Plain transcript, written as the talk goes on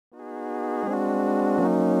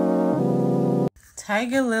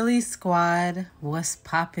Tiger Lily Squad, what's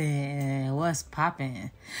poppin'? What's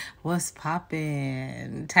poppin'? What's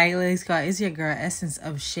poppin'? Tiger Lily Squad, it's your girl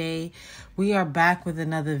EssenceofShay. We are back with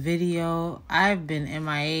another video. I've been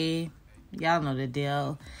MIA. Y'all know the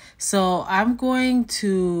deal. So I'm going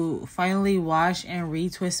to finally wash and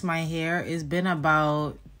retwist my hair. It's been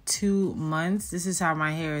about 2 months. This is how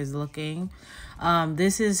my hair is looking.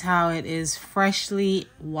 This is how it is freshly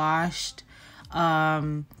washed.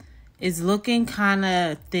 It's looking kind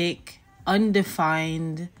of thick,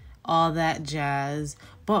 undefined, all that jazz.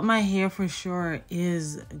 But my hair for sure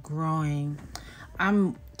is growing.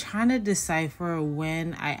 I'm trying to decipher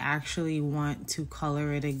when I actually want to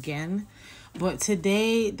color it again. But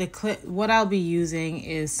today, what I'll be using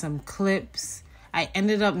is some clips. I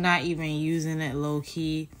ended up not even using it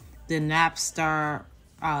low-key. The Napstar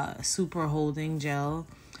Super Holding Gel.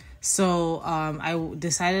 So I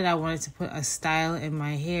decided I wanted to put a style in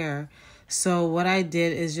my hair. So what I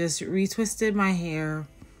did is just retwisted my hair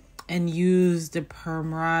and used the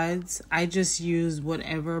perm rods. I just used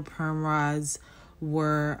whatever perm rods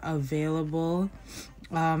were available.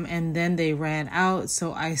 And then they ran out.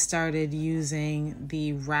 So I started using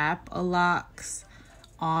the Locs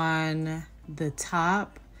on the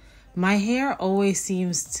top. My hair always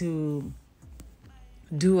seems to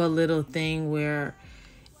do a little thing where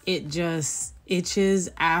it just itches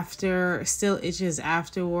afterwards.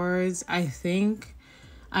 I think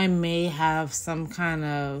I may have some kind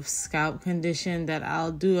of scalp condition that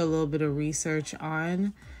I'll do a little bit of research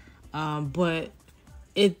on. But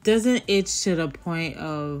it doesn't itch to the point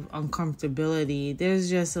of uncomfortability. There's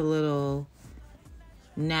just a little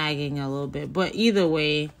nagging a little bit. But either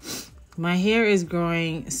way, my hair is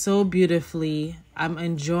growing so beautifully. I'm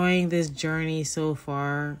enjoying this journey so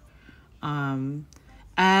far.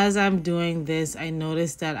 As I'm doing this, I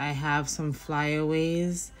noticed that I have some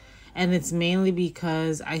flyaways, and it's mainly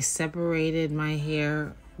because I separated my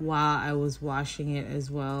hair while I was washing it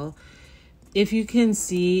as well. If you can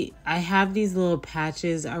see, I have these little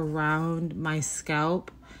patches around my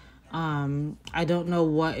scalp. I don't know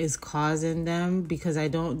what is causing them because I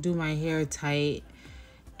don't do my hair tight,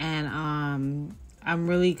 and I'm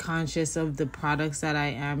really conscious of the products that I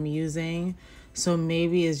am using. So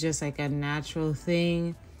maybe it's just like a natural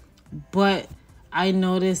thing. But I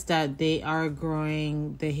noticed that the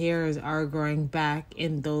hairs are growing back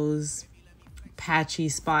in those patchy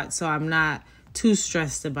spots. So I'm not too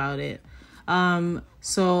stressed about it.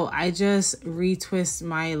 So I just retwist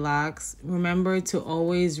my locks. Remember to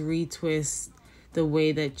always retwist the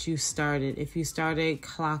way that you started. If you started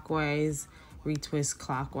clockwise, retwist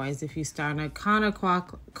clockwise. If you started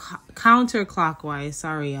counterclockwise,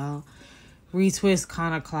 sorry y'all, retwist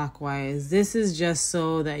counterclockwise. This is just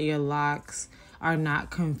so that your locks are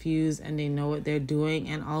not confused and they know what they're doing.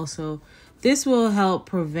 And also, this will help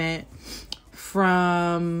prevent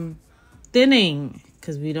from thinning,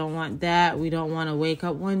 because we don't want that. We don't want to wake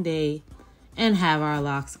up one day and have our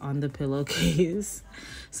locks on the pillowcase.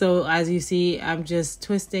 So as you see, I'm just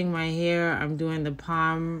twisting my hair. I'm doing the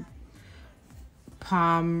palm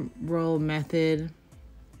roll method.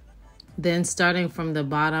 Then starting from the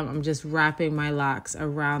bottom, I'm just wrapping my locks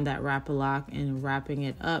around that wrap-a-lock and wrapping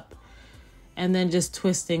it up. And then just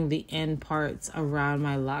twisting the end parts around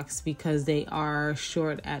my locks because they are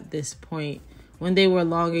short at this point. When they were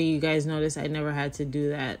longer, you guys noticed I never had to do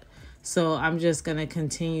that. So I'm just going to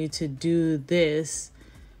continue to do this.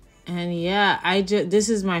 And yeah, this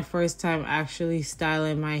is my first time actually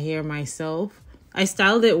styling my hair myself. I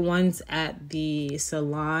styled it once at the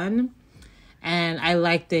salon. And I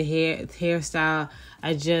liked the hairstyle.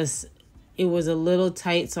 It was a little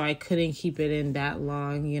tight, so I couldn't keep it in that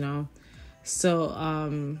long, you know. So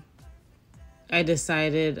I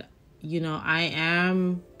decided, you know, I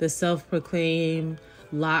am the self-proclaimed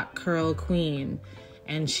lock curl queen.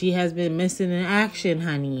 And she has been missing in action,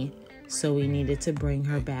 honey. So we needed to bring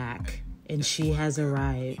her back. And she has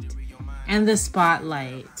arrived. And the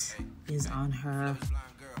spotlight is on her.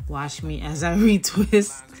 Watch me as I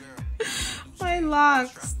retwist my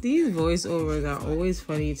locks. These voiceovers are always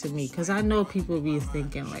funny to me because I know people be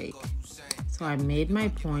thinking like, so I made my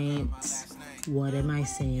point. What am I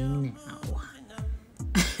saying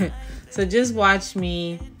now? So just watch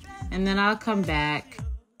me and then I'll come back.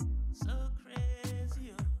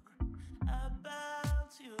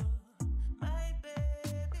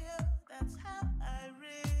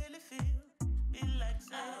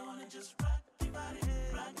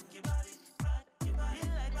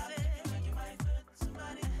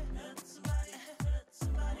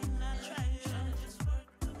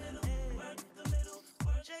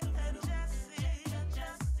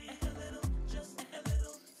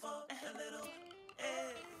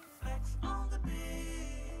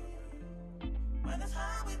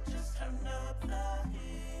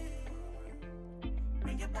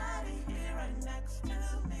 body here right next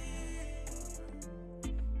to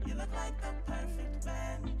me. You look like the perfect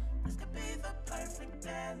man. This could be the perfect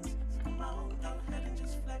dance. So come on, go ahead and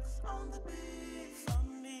just flex on the beat. For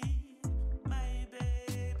me, my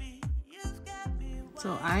baby, you've got me.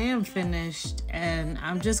 So I am finished, and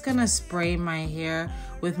I'm just gonna spray my hair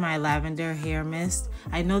with my lavender hair mist.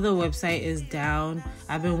 I know the website is down.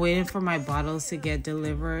 I've been waiting for my bottles to get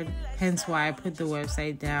delivered, hence why I put the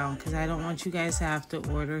website down, because I don't want you guys to have to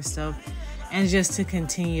order stuff and just to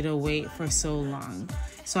continue to wait for so long.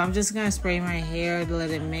 So I'm just gonna spray my hair to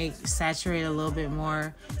let it saturate a little bit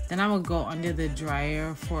more. Then I'm gonna go under the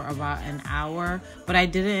dryer for about an hour, but I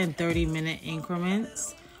did it in 30-minute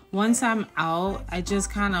increments. Once I'm out, I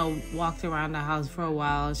just kind of walked around the house for a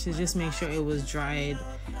while to just make sure it was dried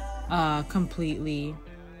completely,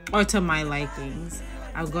 or to my likings.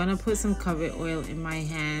 I'm gonna put some coconut oil in my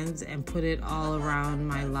hands and put it all around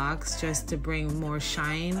my locks just to bring more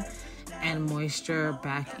shine and moisture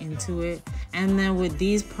back into it. And then with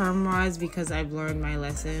these perm rods, because I've learned my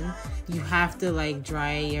lesson, you have to like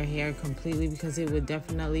dry your hair completely, because it would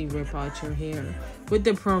definitely rip out your hair. With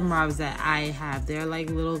the perm rods that I have, they're like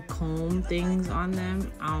little comb things on them.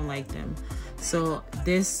 I don't like them. So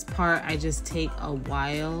this part, I just take a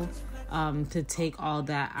while to take all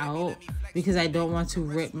that out, because I don't want to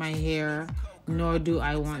rip my hair, nor do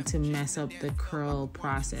I want to mess up the curl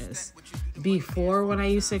process. Before, when I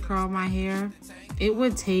used to curl my hair, it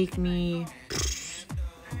would take me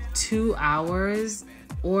 2 hours,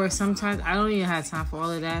 or sometimes I don't even have time for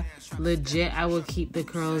all of that. Legit, I would keep the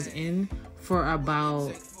curls in for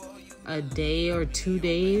about a day or 2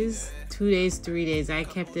 days. 2 days, 3 days. I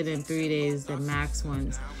kept it in 3 days, the max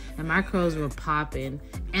ones. And my curls were popping,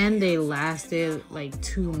 and they lasted like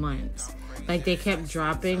 2 months. Like, they kept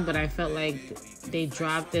dropping, but I felt like they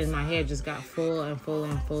dropped and my hair just got full and full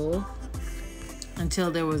and full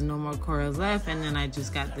until there was no more curls left, and then I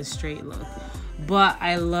just got the straight look. But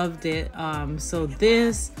I loved it. So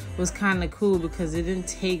this was kind of cool because it didn't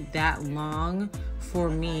take that long for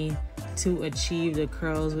me to achieve the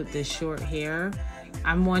curls with the short hair.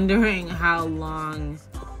 I'm wondering how long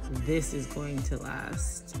this is going to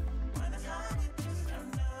last.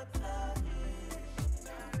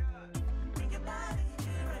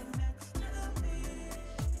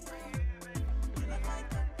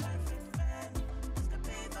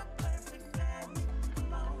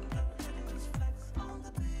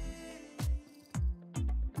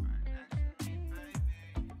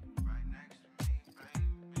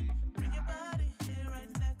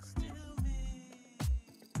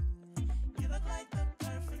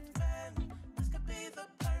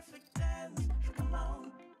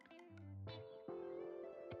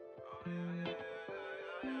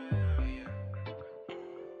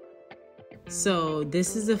 So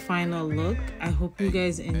this is the final look. I hope you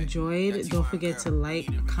guys enjoyed. Don't forget to like,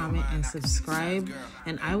 comment, and subscribe.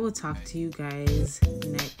 And I will talk to you guys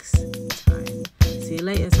next time. See you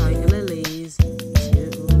later, TIGERLILEEE'S.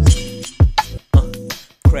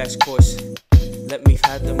 Crash course. Let me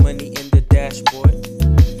hide the money in the dashboard.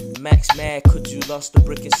 Max mad, could you lost the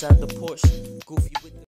brick inside the Porsche? Goofy with the